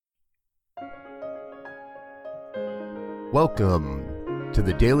Welcome to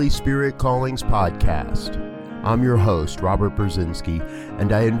the Daily Spirit Callings Podcast. I'm your host, Robert Brzezinski,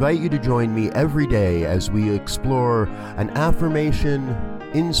 and I invite you to join me every day as we explore an affirmation,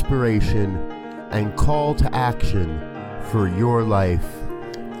 inspiration, and call to action for your life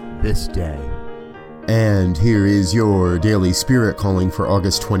this day. And here is your Daily Spirit Calling for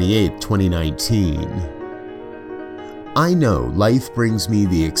August 28, 2019. I know life brings me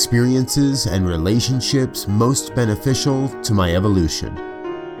the experiences and relationships most beneficial to my evolution.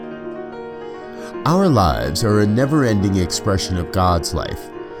 Our lives are a never-ending expression of God's life.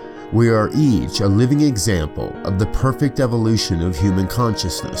 We are each a living example of the perfect evolution of human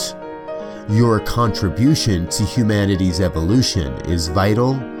consciousness. Your contribution to humanity's evolution is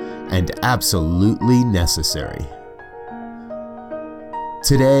vital and absolutely necessary.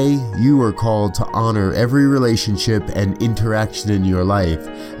 Today, you are called to honor every relationship and interaction in your life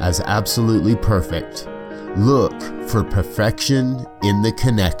as absolutely perfect. Look for perfection in the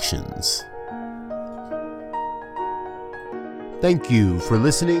connections. Thank you for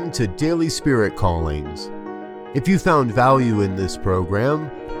listening to Daily Spirit Callings. If you found value in this program,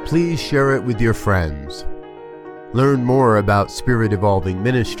 please share it with your friends. Learn more about Spirit Evolving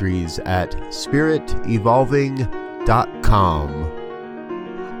Ministries at spiritevolving.com.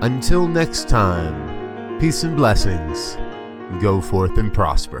 Until next time, peace and blessings. Go forth and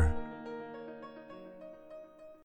prosper.